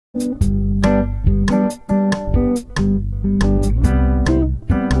അടുത്ത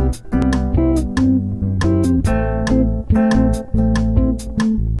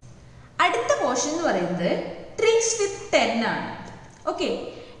പോർഷൻ എന്ന് പറയുന്നത് ട്രിക്സ് വിത്ത് 10 ആണ്. ഓക്കെ,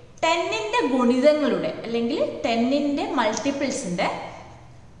 10ന്റെ ഗുണിതങ്ങളുടെ അല്ലെങ്കിൽ 10ന്റെ മൾട്ടിപ്പിൾസിന്റെ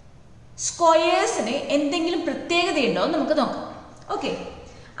സ്ക്വയേഴ്സിന് എന്തെങ്കിലും പ്രത്യേകതയുണ്ടോ എന്ന് നമുക്ക് നോക്കാം. ഓക്കെ,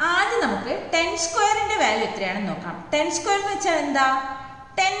 ആദ്യം നമുക്ക് 10 സ്ക്വയറിന്റെ വാല്യൂ എത്രയാണെന്ന് നോക്കാം. 10 സ്ക്വയർ എന്ന് വെച്ചാൽ എന്താ?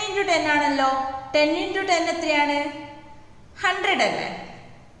 10 × 10 ആണല്ലോ. 10 × 10 എത്രയാണ്? 100 അല്ലേ?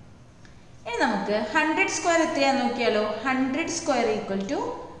 ഇനി നമുക്ക് 100 സ്ക്വയർ എത്രയാന്ന് നോക്കിയാലോ. 100 സ്ക്വയർ ഈക്വൽ ടു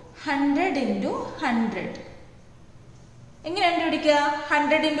 100 × 100. എങ്ങനെ കണ്ടുപിടിക്കുക?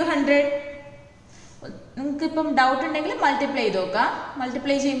 100 × 100. നിങ്ങൾക്ക് ഇപ്പം ഡൗട്ട് ഉണ്ടെങ്കിൽ മൾട്ടിപ്ലൈ ചെയ്ത് നോക്കാം.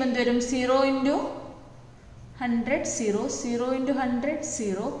 മൾട്ടിപ്ലൈ ചെയ്യുമ്പോൾ എന്ത് വരും? 0 × 100 0, 0 × 100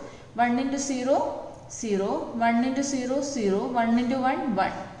 0, 1 × 0 0, 1 × 0 0, 1 × 1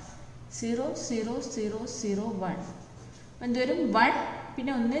 1, 0 0 0 0 1. എന്ത് വരും? 1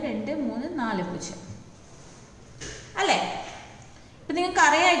 പിന്നെ 1 2 3 4 0 അല്ലേ? ഇപ്പം നിങ്ങൾക്ക്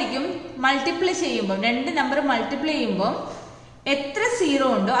അറിയായിരിക്കും മൾട്ടിപ്ലൈ ചെയ്യുമ്പോൾ, രണ്ട് നമ്പർ മൾട്ടിപ്ലൈ ചെയ്യുമ്പോൾ എത്ര 0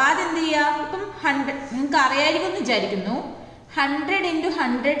 ഉണ്ടോ ആദ്യം എന്ത് ചെയ്യുക? ഇപ്പം 100 നിങ്ങൾക്ക് അറിയായിരിക്കും എന്ന് വിചാരിക്കുന്നു. 100 ×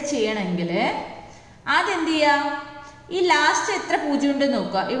 100 ചെയ്യണമെങ്കിൽ ആദ്യം എന്ത് ചെയ്യുക? ഈ ലാസ്റ്റ് എത്ര പൂജ്യം ഉണ്ടെന്ന്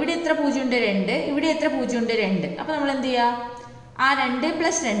നോക്കുക. ഇവിടെ എത്ര പൂജ്യം ഉണ്ട്? 2. ഇവിടെ എത്ര പൂജ്യം ഉണ്ട്? 2. അപ്പം നമ്മൾ എന്ത് ചെയ്യുക? ആ 2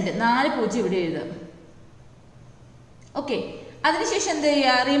 + 2 4 പൂജ്യം ഇവിടെ എഴുതുക. ഓക്കെ, അതിനുശേഷം എന്ത്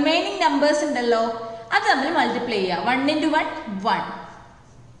ചെയ്യുക? റിമൈനിങ് നമ്പേഴ്സ് ഉണ്ടല്ലോ, അത് നമ്മൾ മൾട്ടിപ്ലൈ ചെയ്യുക. 1 × 1 1.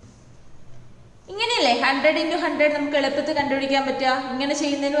 ഇങ്ങനെയല്ലേ 100 × 100 നമുക്ക് എളുപ്പത്തിൽ കണ്ടുപിടിക്കാൻ പറ്റുക. ഇങ്ങനെ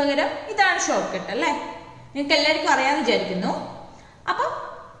ചെയ്യുന്നതിന് പകരം ഇതാണ് ഷോർട്ട് കട്ട് അല്ലേ? നിങ്ങൾക്ക് എല്ലാവർക്കും അറിയാമെന്ന് വിചാരിക്കുന്നു. അപ്പം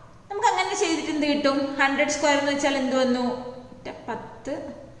നമുക്ക് അങ്ങനെ ചെയ്തിട്ട് എന്ത് കിട്ടും? 100 സ്ക്വയർ എന്ന് വെച്ചാൽ എന്ത് വന്നു? 10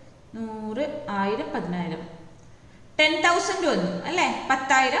 100 1000 10000 10,000 വന്നു അല്ലേ?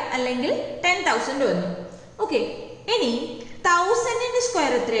 10,000 അല്ലെങ്കിൽ 10,000 വന്നു. ഓക്കെ, ഇനി 1000ന്റെ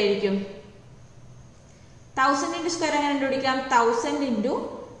സ്ക്വയർ എത്രയായിരിക്കും? 1000ന്റെ സ്ക്വയർ എങ്ങനെ കണ്ടുപിടിക്കാം? 1000 ×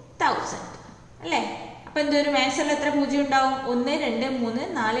 1000 അല്ലേ? അപ്പൊ എന്തൊരു ആൻസറിൽ എത്ര പൂജ്യം ഉണ്ടാവും? 1 2 3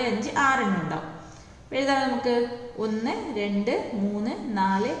 4 5 6 എണ്ണം ഉണ്ടാവും. എഴുതാം നമുക്ക്. 1 2 3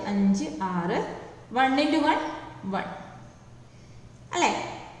 4 5 6, 1 × 1 1 അല്ലേ?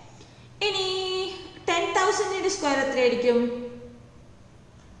 ഇനി 10,000ന്റെ സ്ക്വയർ എത്രയായിരിക്കും?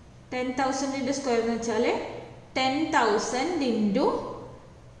 10,000ന്റെ സ്ക്വയർ എന്ന് വെച്ചാൽ 10,000 ×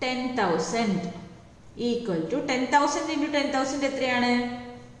 10,000 ഈക്വൽ ടു 10,000 × 10,000 എത്രയാണ്?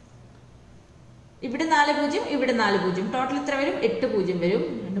 ഇവിടെ 4 പൂജ്യം, ഇവിടെ 4 പൂജ്യം, ടോട്ടൽ എത്ര വരും? 8 പൂജ്യം വരും.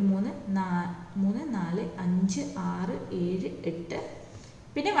 2 3 4 5 6 7 8,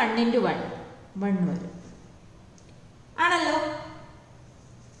 പിന്നെ 1 × 1 1 വരും ആണല്ലോ.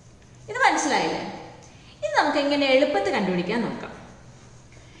 ഇത് മനസ്സിലായില്ലേ? ഇത് നമുക്ക് എങ്ങനെ എളുപ്പത്തിൽ കണ്ടുപിടിക്കാൻ നോക്കാം.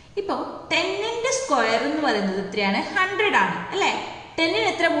 ഇപ്പോൾ 10ന്റെ സ്ക്വയർ എന്ന് പറയുന്നത് എത്രയാണ്? 100 ആണ് അല്ലേ? 10ന്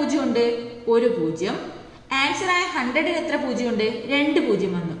എത്ര പൂജ്യം ഉണ്ട്? 1 പൂജ്യം. ആൻസർ ആയ 100ന് എത്ര പൂജ്യം ഉണ്ട്? 2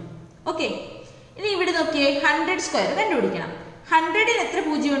 പൂജ്യം വന്നു. ഓക്കെ, ഇനി ഇവിടെ നോക്കിയേ, 100 സ്ക്വയർ കണ്ടുപിടിക്കണം. 100ന് എത്ര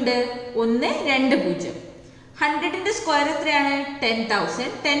പൂജ്യം ഉണ്ട്? 1 2 പൂജ്യം. 100ന്റെ സ്ക്വയർ എത്രയാണ്?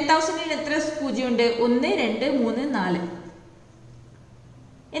 10,000. 10,000ന് എത്ര പൂജ്യം ഉണ്ട്? 1 2 3 4.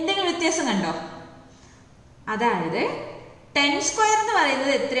 എന്തെങ്കിലും വ്യത്യാസം കണ്ടോ? അതായത് 10 സ്ക്വയർ എന്ന്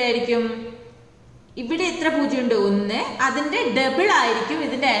പറയുന്നത് എത്രയായിരിക്കും? ഇവിടെ എത്ര പൂജ്യം ഉണ്ട്? 1. അതിന്റെ ഡബിൾ ആയിരിക്കും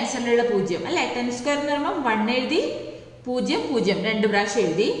ഇതിന്റെ ആൻസറിലുള്ള പൂജ്യം അല്ലെ? 10 സ്ക്വയർ എന്ന് പറയുമ്പോൾ 1 എഴുതി 0 0 2 പ്രാവശ്യം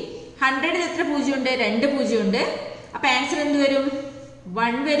എഴുതി. 100ൽ എത്ര പൂജ്യം ഉണ്ട്? 2 പൂജ്യം ഉണ്ട്. അപ്പൊ ആൻസർ എന്ത് വരും?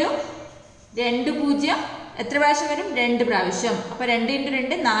 1 വരും. 2 പൂജ്യം എത്ര പ്രാവശ്യം വരും? 2 പ്രാവശ്യം. അപ്പൊ 2 ×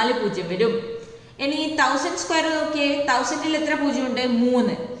 2 4 പൂജ്യം വരും. ഇനി 1000 സ്ക്വയർ നോക്കിയേ. 1000ൽ എത്ര പൂജ്യം ഉണ്ട്?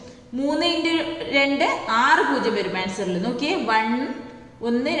 3. 3 × 2 6 പൂജ്യം വരും ആൻസറിൽ. നോക്കിയേ, 1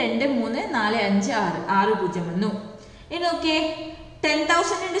 2 3 4 5 6 6 പൂജ്യം വന്നു. ഇനി നോക്കിയേ,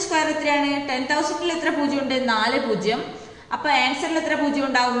 10,000ന്റെ സ്ക്വയർ എത്രയാണ്? 10,000ൽ എത്ര പൂജ്യം ഉണ്ട്? 4 പൂജ്യം. അപ്പൊ ആൻസറിൽ എത്ര പൂജ്യം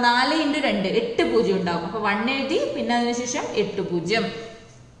ഉണ്ടാവും? 4 × 2 8 പൂജ്യം ഉണ്ടാവും. അപ്പൊ 1 എഴുതി, പിന്നെ അതിനുശേഷം 8 പൂജ്യം.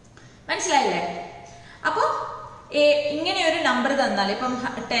 മനസ്സിലായില്ലേ? അപ്പൊ ഇങ്ങനെ ഒരു നമ്പർ തന്നാൽ, ഇപ്പം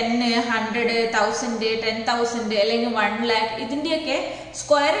 10 100 1000 10,000 അല്ലെങ്കിൽ 1 lakh, ഇതിന്റെയൊക്കെ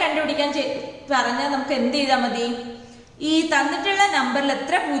സ്ക്വയർ കണ്ടുപിടിക്കാൻ പറഞ്ഞാൽ നമുക്ക് എന്ത് ചെയ്താൽ മതി? ഈ തന്നിട്ടുള്ള നമ്പറിൽ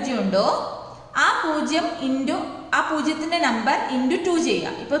എത്ര പൂജ്യം ഉണ്ടോ ആ പൂജ്യം ഇൻറ്റു ആ പൂജ്യത്തിന്റെ നമ്പർ ഇൻറ്റു 2 ചെയ്യുക.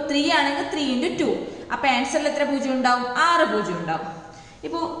 ഇപ്പൊ 3 ആണെങ്കിൽ 3 × 2. അപ്പൊ ആൻസറിൽ എത്ര പൂജ്യം ഉണ്ടാവും? 6 പൂജ്യം ഉണ്ടാവും.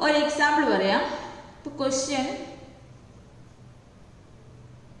 ഇപ്പൊ ഒരു എക്സാമ്പിൾ പറയാം. ഇപ്പൊ ക്വസ്റ്റ്യൻ,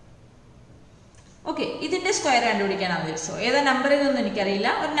 ഓക്കെ, ഇതിന്റെ സ്ക്വയർ കണ്ടുപിടിക്കാനാണ് വിചാരിച്ചോ. ഏതാ നമ്പർ ഇതൊന്നും എനിക്കറിയില്ല.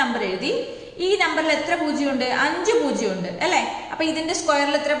 ഒരു നമ്പർ എഴുതി. ഈ നമ്പറിൽ എത്ര പൂജ്യം ഉണ്ട്? 5 പൂജ്യം ഉണ്ട് അല്ലെ? അപ്പൊ ഇതിന്റെ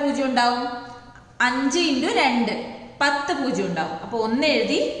സ്ക്വയറിൽ എത്ര പൂജ്യം ഉണ്ടാവും? 5 × 2 10 പൂജ്യം ഉണ്ടാവും. അപ്പോൾ 1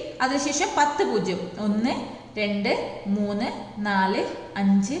 എഴുതി, അതിനുശേഷം 10 പൂജ്യം. 1 2 3 4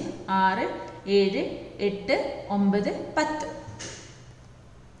 5 6 7 8 9 10.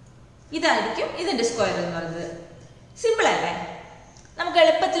 ഇതായിരിക്കും ഇതിന്റെ സ്ക്വയർ എന്ന് പറയുന്നത്. സിമ്പിൾ അല്ലേ? നമുക്ക്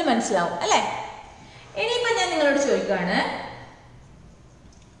എളുപ്പത്തിൽ മനസ്സിലാവും അല്ലേ? ഇനിയിപ്പോൾ ഞാൻ നിങ്ങളോട് ചോദിക്കുകയാണ്,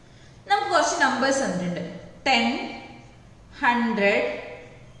 നമുക്ക് കുറച്ച് നമ്പേഴ്സ് തന്നിട്ടുണ്ട്. 10 100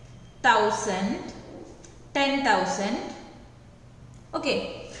 1000 10,000. ഓക്കെ,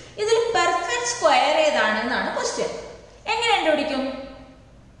 ഇതിൽ പെർഫെക്റ്റ് സ്ക്വയർ ഏതാണെന്നാണ് ക്വസ്റ്റ്യൻ. എങ്ങനെ കണ്ടുപിടിക്കും?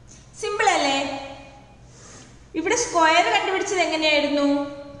 സിമ്പിൾ അല്ലേ? ഇവിടെ സ്ക്വയർ കണ്ടുപിടിച്ചത് എങ്ങനെയായിരുന്നു?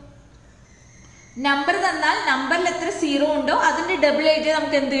 നമ്പർ തന്നാൽ നമ്പറിൽ എത്ര സീറോ ഉണ്ടോ അതിന്റെ ഡബിൾ എഴുതിയാൽ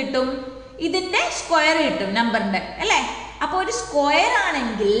നമുക്ക് എന്ത് കിട്ടും? ഇതിന്റെ സ്ക്വയർ കിട്ടും നമ്പറിന്റെ, അല്ലേ? അപ്പൊ ഒരു സ്ക്വയർ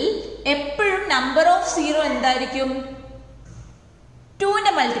ആണെങ്കിൽ എപ്പോഴും നമ്പർ ഓഫ് സീറോ എന്തായിരിക്കും?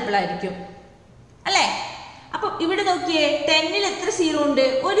 2ന്റെ മൾട്ടിപ്പിൾ ആയിരിക്കും, അല്ലേ? അപ്പൊ ഇവിടെ നോക്കിയേ, 10ൽ എത്ര സീറോ ഉണ്ട്?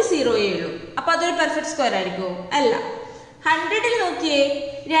 ഒരു സീറോയേ ഉള്ളൂ. അപ്പൊ അതൊരു പെർഫെക്റ്റ് സ്ക്വയർ ആയിരിക്കുമോ? അല്ല. 100ൽ നോക്കിയേ,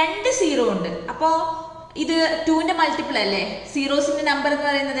 2 സീറോ ഉണ്ട്. അപ്പോ ഇത് 2ന്റെ മൾട്ടിപ്പിൾ അല്ലേ സീറോസിന്റെ നമ്പർ എന്ന്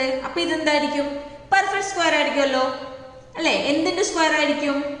പറയുന്നത്? അപ്പൊ ഇതെന്തായിരിക്കും? പെർഫെക്റ്റ് സ്ക്വയർ ആയിരിക്കുമല്ലോ, അല്ലേ? എന്തിന്റെ സ്ക്വയർ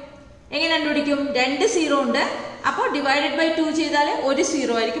ആയിരിക്കും? എങ്ങനെ കണ്ടുപിടിക്കും? 2 സീറോ ഉണ്ട്. അപ്പോൾ ഡിവൈഡഡ് ബൈ 2 ചെയ്താൽ ഒരു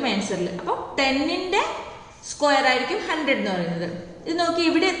സീറോ ആയിരിക്കും ആൻസറിൽ. അപ്പോൾ 10ന്റെ സ്ക്വയർ ആയിരിക്കും 100 എന്ന് പറയുന്നത്. ഇത് നോക്കി,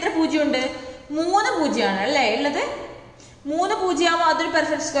 ഇവിടെ എത്ര പൂജ്യം ഉണ്ട്? 3 പൂജ്യമാണ് അല്ലേ ഉള്ളത്. 3 പൂജ്യമാകുമ്പോൾ അതൊരു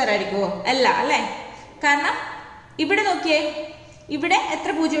പെർഫെക്റ്റ് സ്ക്വയർ ആയിരിക്കുമോ? അല്ല, അല്ലേ? കാരണം ഇവിടെ നോക്കിയേ, ഇവിടെ എത്ര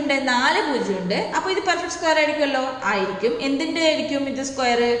പൂജ്യം ഉണ്ട്? 4 പൂജ്യം ഉണ്ട്. അപ്പൊ ഇത് പെർഫെക്റ്റ് സ്ക്വയർ ആയിരിക്കുമല്ലോ. ആയിരിക്കും. എന്തിന്റെ ആയിരിക്കും ഇത്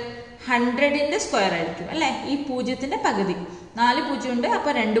സ്ക്വയർ? 100ന്റെ സ്ക്വയർ ആയിരിക്കും, അല്ലേ? ഈ പൂജ്യത്തിന്റെ പകുതി. 4 പൂജ്യം ഉണ്ട്, അപ്പൊ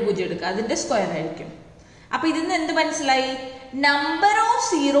 2 പൂജ്യം എടുക്കുക, അതിന്റെ സ്ക്വയർ ആയിരിക്കും. അപ്പൊ ഇതിന്ന് എന്ത് മനസ്സിലായി? നമ്പർ ഓഫ്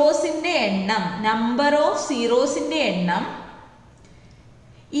സീറോസിന്റെ എണ്ണം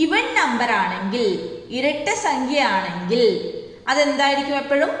ഇവൻ നമ്പർ ആണെങ്കിൽ, ഇരട്ട സംഖ്യ ആണെങ്കിൽ അതെന്തായിരിക്കും?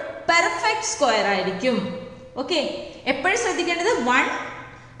 എപ്പോഴും പെർഫെക്റ്റ് സ്ക്വയർ ആയിരിക്കും. ഓക്കെ, എപ്പോഴും ശ്രദ്ധിക്കേണ്ടത് 1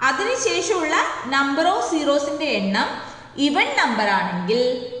 അതിനുശേഷമുള്ള നമ്പർ ഓഫ് സീറോസിന്റെ എണ്ണം ഇവൻ നമ്പർ ആണെങ്കിൽ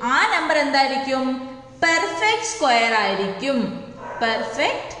ആ നമ്പർ എന്തായിരിക്കും? പെർഫെക്റ്റ് സ്ക്വയർ ആയിരിക്കും.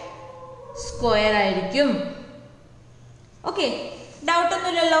 പെർഫെക്റ്റ് സ്ക്വയർ ആയിരിക്കും. ഓക്കെ, ഡൗട്ട്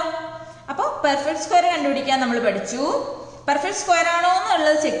ഒന്നുമില്ലല്ലോ. അപ്പോൾ പെർഫെക്റ്റ് സ്ക്വയർ കണ്ടുപിടിക്കാൻ നമ്മൾ പഠിച്ചു. പെർഫെക്റ്റ് സ്ക്വയർ ആണോ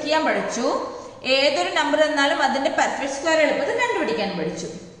എന്നുള്ളത് ചെക്ക് ചെയ്യാൻ പഠിച്ചു. ഏതൊരു നമ്പർ തന്നാലും അതിന്റെ പെർഫെക്റ്റ് സ്ക്വയർ എളുപ്പത്തിൽ കണ്ടുപിടിക്കാൻ പഠിച്ചു.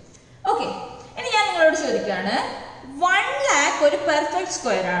 ഓക്കെ, ഇനി ഞാൻ നിങ്ങളോട് ചോദിക്കുകയാണ്, 1 lakh ഒരു പെർഫെക്റ്റ്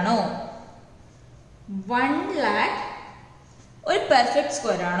സ്ക്വയർ ആണോ? 1 lakh ഒരു പെർഫെക്റ്റ്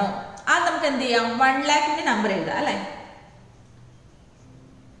സ്ക്വയർ ആണോ? അത് നമുക്ക് എന്ത് ചെയ്യാം? 1 lakhന്റെ നമ്പർ എഴുതാം, അല്ലെ?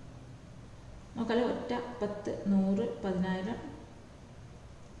 നോക്കാലോ. 1 10 100 10,000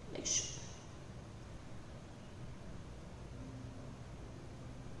 ലക്ഷം.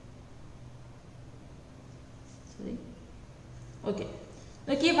 ഓക്കെ,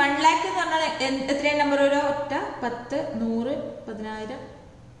 നോക്കി, 1 lakh എന്ന് പറഞ്ഞാൽ എത്രയാണ് നമ്പർ വരിക? 1 10 100 10,000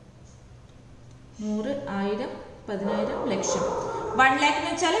 100 1000 10,000 ലക്ഷം. 1 lakh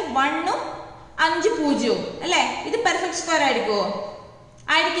എന്ന് വെച്ചാൽ 1ഉം 5 പൂജ്യവും, അല്ലേ? ഇത് പെർഫെക്റ്റ് സ്ക്വയർ ആയിരിക്കുമോ?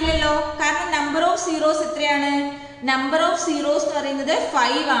 ആയിരിക്കില്ലല്ലോ. കാരണം നമ്പർ ഓഫ് സീറോസ് എത്രയാണ്? നമ്പർ ഓഫ് സീറോസ് എന്ന് പറയുന്നത്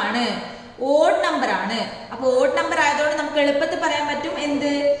 5 ആണ്. ഓഡ് നമ്പർ ആണ്. അപ്പൊ ഓഡ് നമ്പർ ആയതുകൊണ്ട് നമുക്ക് എളുപ്പത്തിൽ പറയാൻ പറ്റും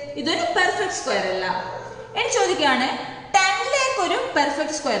എന്ത്? ഇതൊരു പെർഫെക്റ്റ് സ്ക്വയർ അല്ല. എന്ന് ചോദിക്കുകയാണ്, 10 lakh ഒരു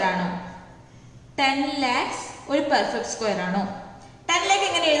പെർഫെക്റ്റ് സ്ക്വയർ ആണോ? 10 lakhs ഒരു പെർഫെക്റ്റ് സ്ക്വയർ ആണോ? 10 lakh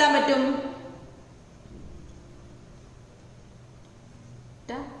എങ്ങനെ എഴുതാൻ പറ്റും?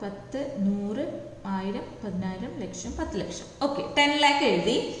 10 100 1000 10,000 ലക്ഷം 10 ലക്ഷം. ഓക്കെ, 10 lakh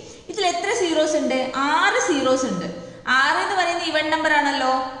എഴുതി. ഇതിൽ എത്ര സീറോസ് ഉണ്ട്? 6 സീറോസ് ഉണ്ട്. 6 എന്ന് പറയുന്നത് ഇവൻ നമ്പർ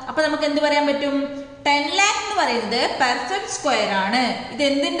ആണല്ലോ. അപ്പൊ നമുക്ക് എന്ത് പറയാൻ പറ്റും? 10 lakh എന്ന് പറയുന്നത് പെർഫെക്റ്റ് സ്ക്വയർ ആണ്. ഇത്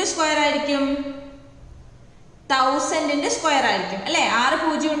എന്തിന്റെ സ്ക്വയർ ആയിരിക്കും? 1000ന്റെ സ്ക്വയർ ആയിരിക്കും, അല്ലെ? 6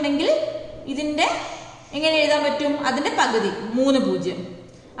 പൂജ്യം ഉണ്ടെങ്കിൽ ഇതിന്റെ എങ്ങനെ എഴുതാൻ പറ്റും? അതിന്റെ പകുതി 3 പൂജ്യം.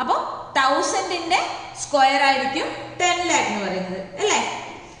 അപ്പൊ 1000ന്റെ സ്ക്വയർ ആയിരിക്കും 10 lakh എന്ന് പറയുന്നത്, അല്ലേ?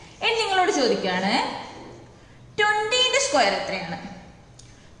 ഇനി നിങ്ങളോട് ചോദിക്കുകയാണ്, 20ന്റെ സ്ക്വയർ എത്രയാണ്?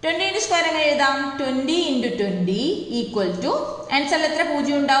 20ന്റെ സ്ക്വയർ എങ്ങനെ എഴുതാം? 20 × 20 ഈക്വൽ ടു, ആൻസറിൽ എത്ര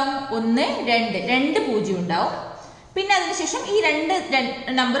പൂജ്യം ഉണ്ടാവും? 1 2 2 പൂജ്യം ഉണ്ടാവും. പിന്നെ അതിനുശേഷം ഈ രണ്ട്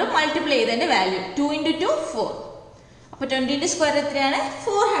നമ്പറും മൾട്ടിപ്ലൈ ചെയ്തതിന്റെ വാല്യൂ 2 × 2 4. അപ്പൊ 20ന്റെ സ്ക്വയർ എത്രയാണ്?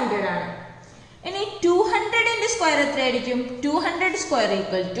 400 ആണ്. ഇനി 200ന്റെ സ്ക്വയർ എത്രയായിരിക്കും? 200 square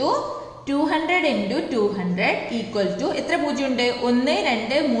equal to 200 × 200 equal to എത്ര പൂജ്യം ഉണ്ട്? 1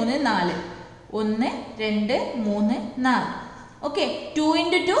 2 3 4. 1 2 3 4. ഓക്കെ, 2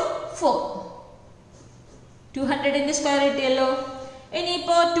 × 2 4. 200ന്റെ സ്ക്വയർ കിട്ടിയല്ലോ.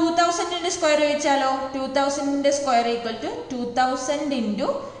 ഇനിയിപ്പോ 2000ന്റെ സ്ക്വയർ ചോദിച്ചാലോ? 2000ന്റെ സ്ക്വയർ ഈക്വൽ ടു 2000 ×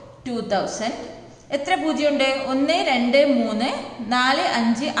 2000 എത്ര പൂജ്യം ഉണ്ട്? 1 2 3 4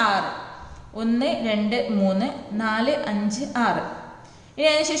 5 6. 1 2 3 4 5 6. ഇനി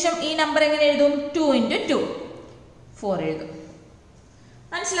അതിനുശേഷം ഈ നമ്പർ എങ്ങനെ എഴുതും? 2 × 2 4 എഴുതും.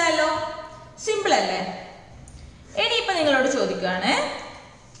 മനസ്സിലായല്ലോ? സിമ്പിൾ അല്ലേ? ഇനിയിപ്പോ നിങ്ങളോട് ചോദിക്കുകയാണ്,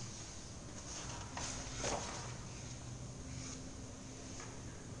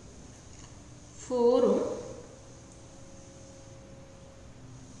 4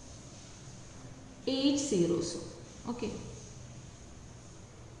 8 zeros. Okay,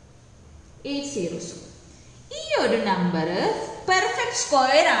 8 zeros. ഈ ഒരു നമ്പർ പെർഫെക്റ്റ്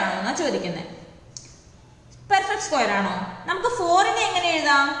സ്ക്വയർ ആണോ എന്നാ ചോദിക്കുന്നത്. പെർഫെക്റ്റ് സ്ക്വയർ ആണോ? നമുക്ക് 4നെ എങ്ങനെ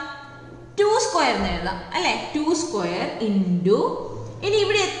എഴുതാം? 2 സ്ക്വയർ എന്ന് എഴുതാം അല്ലെ? 2 സ്ക്വയർ ഇൻറ്റു, ഇനി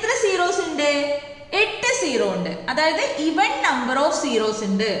ഇവിടെ എത്ര സീറോസ് ഉണ്ട്? 8 സീറോ ഉണ്ട്. അതായത് ഇവൻ നമ്പർ ഓഫ് സീറോസ്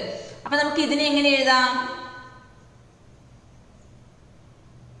ഉണ്ട്. അപ്പൊ നമുക്ക് ഇതിനെ എങ്ങനെ എഴുതാം?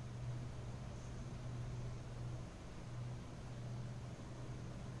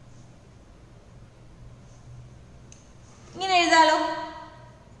 ഇങ്ങനെ എഴുതാലോ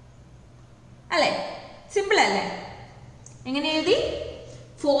അല്ലെ? സിമ്പിൾ അല്ലേ? എങ്ങനെ എഴുതി?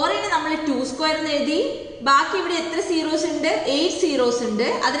 4ന് നമ്മൾ 2 സ്ക്വയർ എന്ന് എഴുതി. ബാക്കി ഇവിടെ എത്ര സീറോസ് ഉണ്ട്? 8 സീറോസ് ഉണ്ട്.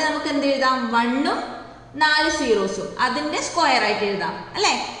 അതിന് നമുക്ക് എന്ത് എഴുതാം? 1ഉം 4 സീറോസും അതിന്റെ സ്ക്വയർ ആയിട്ട് എഴുതാം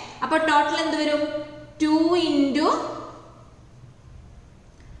അല്ലെ? അപ്പൊ ടോട്ടൽ എന്ത് വരും? 2 ×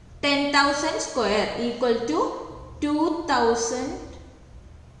 10,000 സ്ക്വയർ ഈക്വൽ ടു 20,000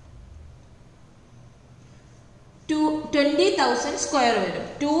 സ്ക്വയർ വരും.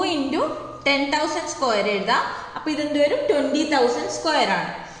 2 × 10,000 സ്ക്വയർ എഴുതാം. അപ്പൊ ഇതെന്ത് വരും? 20,000 സ്ക്വയർ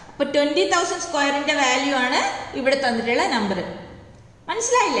ആണ്. അപ്പൊ 20,000 സ്ക്വയറിന്റെ വാല്യൂ ആണ് ഇവിടെ തന്നിട്ടുള്ള നമ്പർ.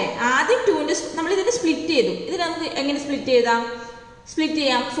 മനസ്സിലായില്ലേ? ആദ്യം 2ന്റെ നമ്മൾ ഇതിനെ സ്പ്ലിറ്റ് ചെയ്തു. ഇത് നമുക്ക് എങ്ങനെ സ്പ്ലിറ്റ് ചെയ്താം? സ്പ്ലിറ്റ്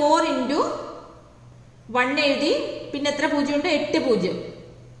ചെയ്യാം. 4 × 1 എഴുതി. പിന്നെ എത്ര പൂജ്യം ഉണ്ട്? 8 പൂജ്യം.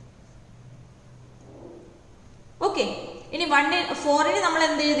 ഓക്കെ, ഇനി 4ന് നമ്മൾ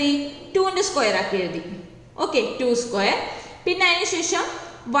എന്ത് എഴുതി? 2ന്റെ സ്ക്വയർ ആക്കി എഴുതി. Okay, 2 square. പിന്നെ അതിനുശേഷം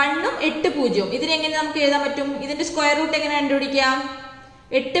 1ഉം 8 പൂജ്യവും. ഇതിനെങ്ങനെ നമുക്ക് എഴുതാൻ പറ്റും? ഇതിന്റെ സ്ക്വയർ റൂട്ട് എങ്ങനെ കണ്ടുപിടിക്കാം?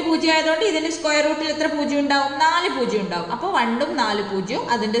 8 പൂജ്യം ആയതുകൊണ്ട് ഇതിന്റെ സ്ക്വയർ റൂട്ടിൽ എത്ര പൂജ്യം ഉണ്ടാവും? 4 പൂജ്യം ഉണ്ടാവും. അപ്പൊ 1ഉം 4 പൂജ്യവും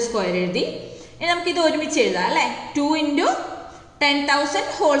അതിന്റെ സ്ക്വയർ എഴുതി. ഇനി നമുക്ക് ഇത് ഒരുമിച്ച് എഴുതാം അല്ലെ? 2 × 10,000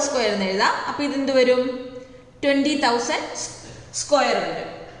 ഹോൾ സ്ക്വയർ എന്ന് എഴുതാം. അപ്പൊ ഇതെന്ത് വരും? 20,000 സ്ക്വയർ വരും.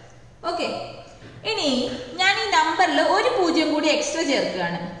 ഓക്കെ, ഇനി ഞാൻ ഈ നമ്പറിൽ ഒരു പൂജ്യം കൂടി എക്സ്ട്രാ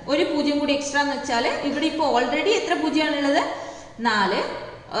ചേർക്കുകയാണ്. ഒരു പൂജ്യം കൂടി എക്സ്ട്രാ എന്ന് വെച്ചാൽ ഇവിടെ ഇപ്പോൾ ഓൾറെഡി എത്ര പൂജ്യമാണുള്ളത്?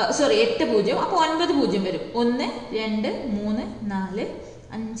 8 പൂജ്യം. അപ്പൊ 9 പൂജ്യം വരും. 1 2 3 4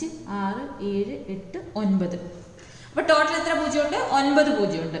 5 6 7 8 9. അപ്പൊ ടോട്ടൽ എത്ര പൂജ്യം ഉണ്ട്? 9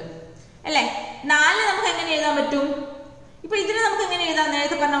 പൂജ്യം ഉണ്ട് അല്ലെ? 4 നമുക്ക് എങ്ങനെ എഴുതാൻ പറ്റും? ഇപ്പൊ ഇതിനെ നമുക്ക് എങ്ങനെ എഴുതാം?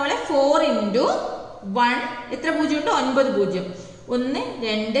 നേരത്തെ പറഞ്ഞ പോലെ 4 × 1 എത്ര പൂജ്യം ഉണ്ട്? 9 പൂജ്യം. 1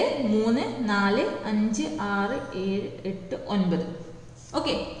 2 3 4 5 6 7 8 9.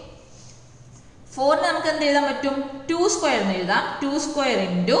 ഓക്കെ, 4ന് നമുക്ക് എന്ത് എഴുതാൻ പറ്റും? 2 സ്ക്വയർ എന്ന് എഴുതാം. 2 സ്ക്വയർ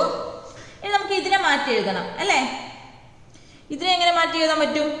ഇൻറ്റു, ഇനി നമുക്ക് ഇതിനെ മാറ്റി എഴുതണം അല്ലേ? ഇതിനെ എങ്ങനെ മാറ്റി എഴുതാൻ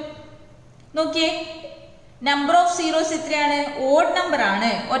പറ്റും? നോക്കിയേ, നമ്പർ ഓഫ് സീറോസ് എത്രയാണ്? ഓഡ് നമ്പർ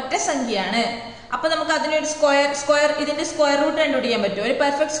ആണ്, ഒറ്റ സംഖ്യയാണ്. അപ്പൊ നമുക്ക് അതിനൊരു സ്ക്വയർ ഇതിന്റെ സ്ക്വയർ റൂട്ട് കണ്ടുപിടിക്കാൻ പറ്റും. ഒരു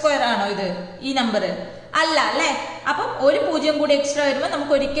പെർഫെക്റ്റ് സ്ക്വയർ ആണോ ഇത്? ഈ നമ്പർ അല്ല അല്ലെ? അപ്പം ഒരു പൂജ്യം കൂടി എക്സ്ട്രാ വരുമ്പോൾ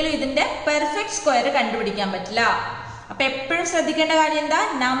നമുക്ക് ഒരിക്കലും ഇതിന്റെ പെർഫെക്റ്റ് സ്ക്വയർ കണ്ടുപിടിക്കാൻ പറ്റില്ല. അപ്പൊ എപ്പോഴും ശ്രദ്ധിക്കേണ്ട കാര്യം എന്താ?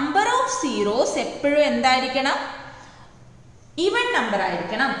 നമ്പർ ഓഫ് സീറോസ് എപ്പോഴും എന്തായിരിക്കണം? ഈവൻ നമ്പർ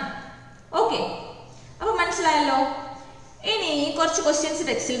ആയിരിക്കണം. ഓക്കെ, അപ്പൊ മനസ്സിലായല്ലോ? ഇനി കുറച്ച് ക്വസ്റ്റ്യൻസ്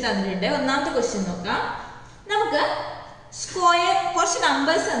ടെക്സ്റ്റിൽ തന്നിട്ടുണ്ട്. ഒന്നാമത്തെ ക്വസ്റ്റ്യൻ നോക്കാം. നമുക്ക് സ്ക്വയർ, കുറച്ച്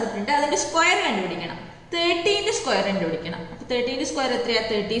നമ്പേഴ്സ് തന്നിട്ടുണ്ട്, അതിന്റെ സ്ക്വയർ കണ്ടുപിടിക്കണം. 30ന്റെ സ്ക്വയർ കണ്ടുപിടിക്കണം. അപ്പൊ 30ന്റെ സ്ക്വയർ എത്രയാ?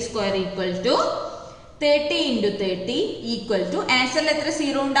 30 square equal to 30 × 30 equal to, ആൻസറിൽ എത്ര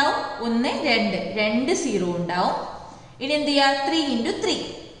സീറോ ഉണ്ടാവും? 1 2 സീറോ ഉണ്ടാവും. ഇനി എന്ത് ചെയ്യാ? 3 × 3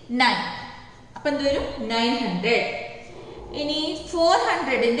 9. അപ്പൊ എന്ത് വരും? 900. ഇനി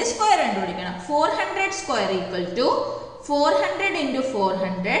 400ന്റെ സ്ക്വയർ കണ്ടുപിടിക്കണം. 400 സ്ക്വയർ ഈക്വൽ ടു 400 ×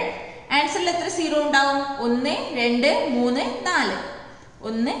 400. ആൻസറിൽ എത്ര സീറോ ഉണ്ടാവും? 1 2 3 4.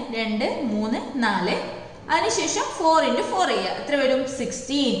 1 2 3 4. അതിനുശേഷം 4 × 4 ചെയ്യുക. എത്ര വരും?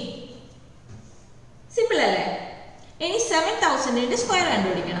 16. സിമ്പിൾ അല്ലേ? ഇനി 7000ന്റെ സ്ക്വയർ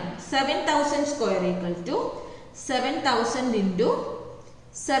കണ്ടുപിടിക്കണം. 7000 square equal to 7000 ×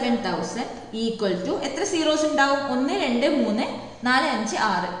 7000 equal to എത്ര സീറോസ് ഉണ്ടാവും? 1 2 3 4 5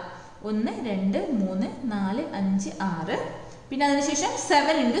 6. 1 2 3 4 5 6. പിന്നെ അതിനുശേഷം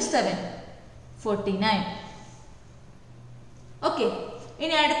 7 × 7 49. ഓക്കെ,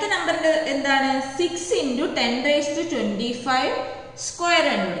 ഇനി അടുത്ത നമ്പറിന്റെ എന്താണ്? 6 × 10⁻25 സ്ക്വയർ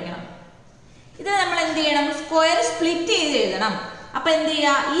കണ്ടുപിടിക്കണം. ഇത് നമ്മൾ എന്ത് ചെയ്യണം? സ്ക്വയർ സ്പ്ലിറ്റ് ചെയ്ത് എഴുതണം. അപ്പൊ എന്ത്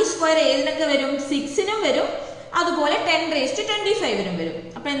ചെയ്യാ, ഈ സ്ക്വയർ ഏതിനൊക്കെ വരും, 6നും വരും, അതുപോലെ 10⁻25 വരും.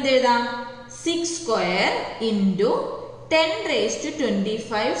 അപ്പൊ എന്ത് എഴുതാം, 6 square into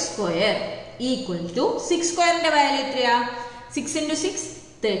 10⁻25 square equal to 6 സ്ക്വയറിന്റെ വാല്യൂ എത്രയാ, 6 × 6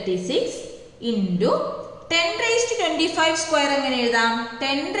 36 ഇൻറ്റു 10⁻25 സ്ക്വയർ എങ്ങനെ എഴുതാം,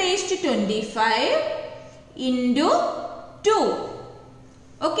 10⁻25 ഇൻറ്റു 2.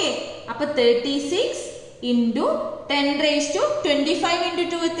 ഓക്കെ, അപ്പൊ 36 ഇൻറ്റു 10⁻25 ഇൻറ്റു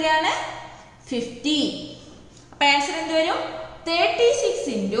 2 എത്രയാണ്, 50. അപ്പൊ ആൻസർ എന്ത് വരും, 36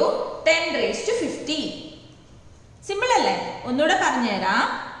 ഇൻറ്റു 10⁻50. സിമ്പിൾ അല്ലേ? ഒന്നുകൂടെ പറഞ്ഞുതരാം.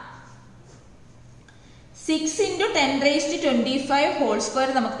 6 ഇൻറ്റു 10⁻25 ഹോൾ സ്ക്വയർ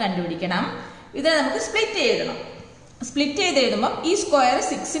നമുക്ക് കണ്ടുപിടിക്കണം. ഇത് നമുക്ക് സ്പ്ലിറ്റ് ചെയ്തിടണം. സ്പ്ലിറ്റ് ചെയ്ത് എഴുതുമ്പോൾ ഈ സ്ക്വയർ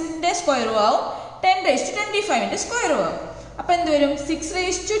 6ന്റെ സ്ക്വയറും ആവും, 10⁻25ന്റെ സ്ക്വയറും ആവും. അപ്പൊ എന്ത് വരും,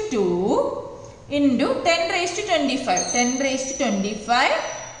 6⁻2 ഇൻറ്റു 10⁻25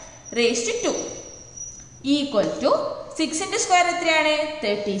 10⁻25⁻2 ഈക്വൽ ടു 6ന്റെ സ്ക്വയർ എത്രയാണ്,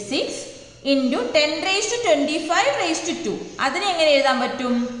 36 ഇൻറ്റു 10⁻25⁻2. അതിനെ എങ്ങനെ എഴുതാൻ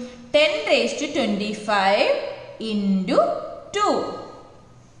പറ്റും, 10⁻25 into 2.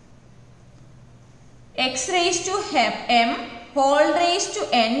 x⁻m whole raise to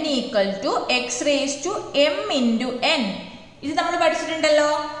n equal to x⁻m into n. ഇത് നമ്മൾ പഠിച്ചിട്ടുണ്ടല്ലോ,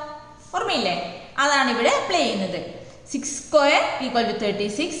 ഓർമ്മയില്ലേ? അതാണ് ഇവിടെ അപ്ലൈ ചെയ്യുന്നത്. 6 square equal to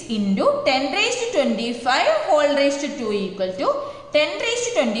 36 into 10⁻25 whole raise to 2 equal to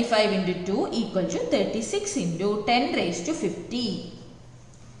 10⁻25 into 2 equal to 36 into 10⁻50.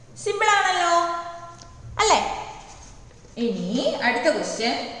 Simple ആണല്ലോ അല്ലേ? ഇനി അടുത്ത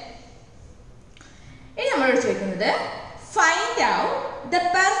ക്വസ്റ്റ്യൻ. ഇനി നമ്മളോട് ചോദിക്കുന്നത് find out the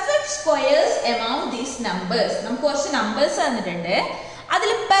perfect squares amount these numbers. നമുക്ക് കുറച്ച് നമ്പേഴ്സ് തന്നിട്ടുണ്ട്, അതിൽ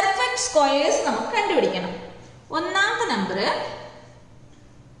പെർഫെക്റ്റ് സ്ക്വയേഴ്സ് നമുക്ക് കണ്ടുപിടിക്കണം. ഒന്നാമത്തെ നമ്പർ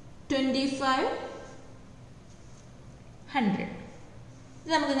 2500.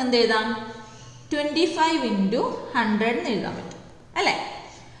 ഇത് നമുക്ക് എന്ത് എഴുതാം, 25 ഇൻറ്റു 100 എന്ന് എഴുതാൻ പറ്റും അല്ലേ?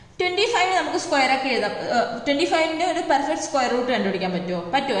 25 നമുക്ക് സ്ക്വയർ ഒക്കെ എഴുതാം. 25ന്റെ ഒരു പെർഫെക്റ്റ് സ്ക്വയർ റൂട്ട് കണ്ടുപിടിക്കാൻ പറ്റുമോ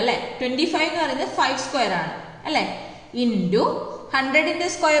അല്ലേ? 25 എന്ന് പറയുന്നത് 5 സ്ക്വയർ ആണ് അല്ലേ? ഇൻറ്റു 100ന്റെ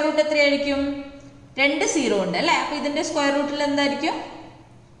സ്ക്വയർ റൂട്ട് എത്രയായിരിക്കും, 2 0 ഉണ്ട് അല്ലേ? അപ്പൊ ഇതിന്റെ സ്ക്വയർ റൂട്ടിൽ എന്തായിരിക്കും,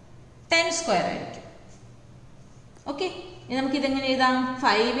 10 സ്ക്വയർ ആയിരിക്കും. ഓക്കെ, ഇനി നമുക്ക് ഇതെങ്ങനെ എഴുതാം,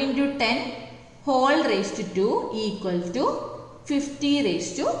 5 into 10 whole raise to 2 equal to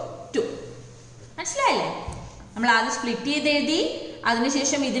 50⁻². മനസ്സിലായില്ലേ? നമ്മൾ ആദ്യം സ്പ്ലിറ്റ് ചെയ്ത് എഴുതി,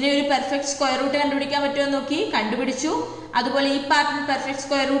 അതിനുശേഷം ഇതിനെ ഒരു പെർഫെക്റ്റ് സ്ക്വയർ റൂട്ട് കണ്ടുപിടിക്കാൻ പറ്റുമോ നോക്കി, കണ്ടുപിടിച്ചു. അതുപോലെ ഈ പാർട്ടിന് പെർഫെക്റ്റ്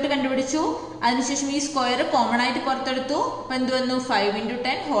സ്ക്വയർ റൂട്ട് കണ്ടുപിടിച്ചു. അതിനുശേഷം ഈ സ്ക്വയർ കോമൺ ആയിട്ട് പുറത്തെടുത്തു. അപ്പൊ എന്ത് വന്നു, 5 ഇൻറ്റു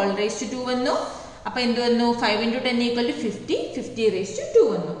 10 ഹോൾ റേസ് ടു 2 വന്നു. അപ്പൊ എന്ത് വന്നു, 5 ഇൻറ്റു 10 ഈക്വൽ ടു 50, 50⁻²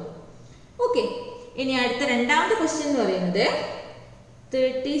 വന്നു. ഓക്കെ, ഇനി അടുത്ത രണ്ടാമത്തെ ക്വസ്റ്റ്യൻ എന്ന് പറയുന്നത്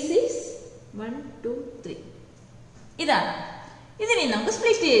 36 1 2 3 ഇതാണ്. ഇതിനെ നമുക്ക്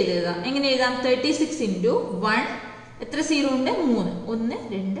സ്പ്ലിറ്റ് ചെയ്ത് എഴുതാം. എങ്ങനെ എഴുതാം, 36 ഇൻറ്റു 1 എത്ര 0 ഉണ്ട്, 3 1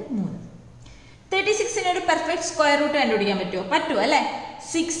 2 3. 36ന് ഒരു പെർഫെക്റ്റ് സ്ക്വയർ റൂട്ട് കണ്ടുപിടിക്കാൻ പറ്റുമോ അല്ലേ?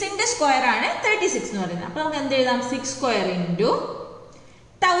 6ന്റെ സ്ക്വയർ ആണ് 36 എന്ന് പറയുന്നത്. അപ്പൊ നമുക്ക് എന്ത് എഴുതാം, 6 സ്ക്വയർ ഇൻറ്റു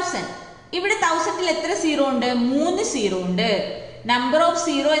 1000. ഇവിടെ 1000ൽ എത്ര 0 ഉണ്ട്, 3 0 ഉണ്ട്. നമ്പർ ഓഫ്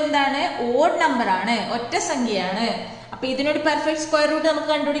 0 എന്താണ്, ഓഡ് നമ്പർ ആണ്, ഒറ്റ സംഖ്യയാണ്. അപ്പൊ ഇതിനൊരു പെർഫെക്റ്റ് സ്ക്വയർ റൂട്ട് നമുക്ക്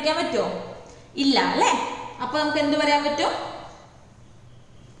കണ്ടുപിടിക്കാൻ പറ്റുമോ, ഇല്ല അല്ലേ? അപ്പൊ നമുക്ക് എന്ത് പറയാൻ പറ്റും,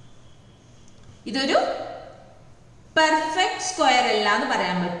 ഇതൊരു പെർഫെക്റ്റ് സ്ക്വയർ അല്ല എന്ന്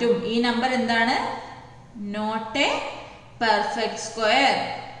പറയാൻ പറ്റും. ഈ നമ്പർ എന്താണ്, നോട്ട് എ പെർഫെക്റ്റ് സ്ക്വയർ.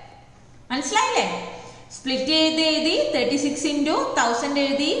 മനസ്സിലായില്ലേ? സ്പ്ലിറ്റ് ചെയ്ത് എഴുതി, 36 ഇൻറ്റു 1000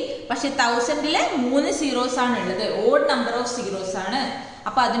 എഴുതി. പക്ഷെ 1000ല് 3 സീറോസ് ആണ് ഉള്ളത്, ഓഡ് നമ്പർ ഓഫ് സീറോസ് ആണ്.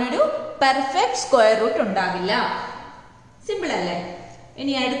 അപ്പൊ അതിനൊരു പെർഫെക്റ്റ് സ്ക്വയർ റൂട്ട് ഉണ്ടാവില്ല. സിമ്പിൾ അല്ലേ?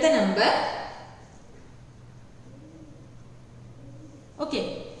 ഇനി അടുത്ത നമ്പർ ഓക്കെ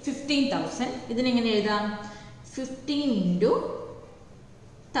 15,000. ഇതിനെങ്ങനെ എഴുതാം, 15 ഇൻറ്റു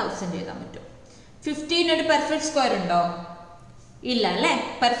 1000 എഴുതാൻ പറ്റും. 15 ഒരു പെർഫെക്റ്റ് സ്ക്വയർ ഉണ്ടോ, ഇല്ല അല്ലേ?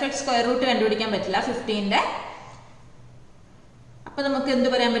 പെർഫെക്റ്റ് സ്ക്വയർ റൂട്ട് കണ്ടുപിടിക്കാൻ പറ്റില്ല 15ന്റെ. അപ്പൊ നമുക്ക് എന്ത്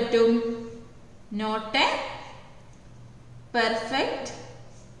പറയാൻ പറ്റും, നോട്ട് എ പെർഫെക്റ്റ്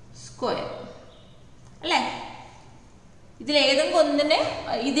സ്ക്വയർ അല്ലേ? ഇതിൽ ഏതെങ്കിലും ഒന്നിന്,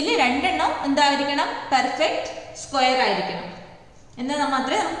 ഇതിൽ രണ്ടെണ്ണം എന്തായിരിക്കണം, പെർഫെക്റ്റ് സ്ക്വയർ ആയിരിക്കണം. എന്നാൽ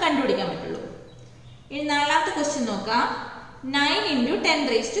മാത്രമേ നമുക്ക് കണ്ടുപിടിക്കാൻ പറ്റുള്ളൂ. ഇനി നാലാമത്തെ ക്വസ്റ്റ്യൻ നോക്കാം. 9 ഇൻറ്റു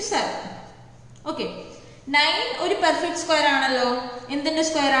 10⁻7. ഓക്കെ, 9 ഒരു പെർഫെക്റ്റ് സ്ക്വയർ ആണല്ലോ. എന്തിന്റെ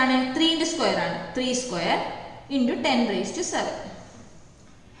സ്ക്വയർ ആണ്, 3ന്റെ സ്ക്വയർ ആണ്. 3 സ്ക്വയർ ഇൻറ്റു 10⁻7.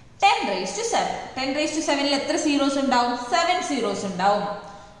 10⁻7. 10⁻7ൽ എത്ര സീറോസ് ഉണ്ടാവും, 7 സീറോസ് ഉണ്ടാവും.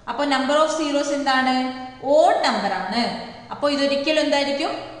 അപ്പൊ നമ്പർ ഓഫ് സീറോസ് എന്താണ്, ഓഡ് നമ്പർ ആണ്. അപ്പോൾ ഇതൊരിക്കലും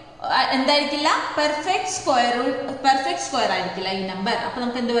എന്തായിരിക്കില്ല, പെർഫെക്റ്റ് സ്ക്വയർ ആയിരിക്കില്ല ഈ നമ്പർ. അപ്പൊ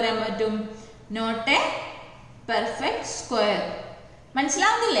നമുക്ക് എന്ത് പറയാൻ പറ്റും? Not A perfect square.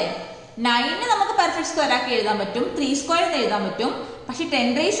 മനസ്സിലാവുന്നില്ലേ? 9 നമുക്ക് പെർഫെക്റ്റ് സ്ക്വയർ ആക്കി എഴുതാൻ പറ്റും, 3 സ്ക്വയർ എന്ന് എഴുതാൻ പറ്റും. പക്ഷെ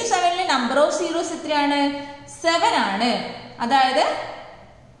 10⁻⁷ നമ്പർ ഓഫ് സീറോസ് എത്രയാണ്? 7 ആണ്. അതായത്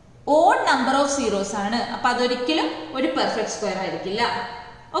ഓഡ് നമ്പർ ഓഫ് സീറോസ് ആണ്. അപ്പൊ അതൊരിക്കലും ഒരു പെർഫെക്റ്റ് സ്ക്വയർ ആയിരിക്കില്ല.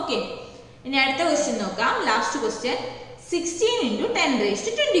 ഓക്കെ, ഇനി അടുത്ത ക്വസ്റ്റ്യൻ നോക്കാം. Last question 16 ×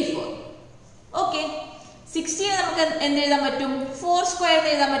 10⁻24. ഓക്കെ, 16 നമുക്ക് എന്ത് എഴുതാൻ പറ്റും? 4 സ്ക്വയർ എന്ന്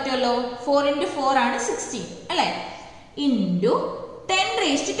എഴുതാൻ പറ്റുമല്ലോ. 4 × 4 ആണ് 16 അല്ലെ? ഇൻറ്റു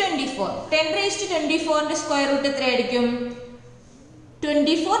 10⁻24. 10⁻24ന്റെ സ്ക്വയർ റൂട്ട് എത്രയായിരിക്കും?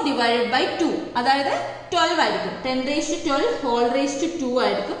 24/2, അതായത് 12 ആയിരിക്കും. 10⁻12 ഹോൾ റേസ് ടു 2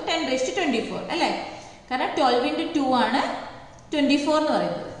 ആയിരിക്കും 10⁻24 അല്ലെ? കാരണം 12 × 2 ആണ് 24 എന്ന്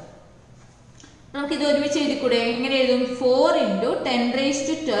പറയുന്നത്. നമുക്ക് ഇത് ഒരുമിച്ച് എഴുതിക്കൂടെ? എങ്ങനെ എഴുതും? 4 ×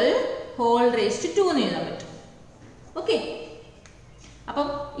 10⁻12 ഹോൾ റേസ് ടു 2 എന്ന് എഴുതാൻ പറ്റും. ഓക്കെ, അപ്പം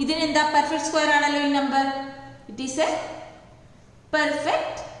ഇതിനെന്താ? പെർഫെക്റ്റ് സ്ക്വയർ ആണല്ലോ ഈ number. It is A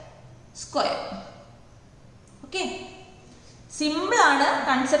perfect square. Okay, simple ആണ്.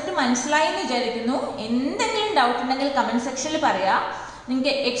 കൺസെപ്റ്റ് മനസ്സിലായി എന്ന് വിചാരിക്കുന്നു. എന്തെങ്കിലും ഡൗട്ട് ഉണ്ടെങ്കിൽ കമന്റ് സെക്ഷനിൽ പറയാം.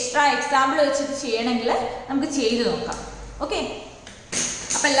 നിങ്ങൾക്ക് എക്സ്ട്രാ എക്സാമ്പിൾ വെച്ചിട്ട് ചെയ്യണമെങ്കിൽ നമുക്ക് ചെയ്ത് നോക്കാം. ഓക്കെ,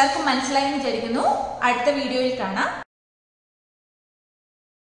 അപ്പൊ എല്ലാവർക്കും മനസ്സിലായി എന്ന് വിചാരിക്കുന്നു. അടുത്ത വീഡിയോയിൽ കാണാം.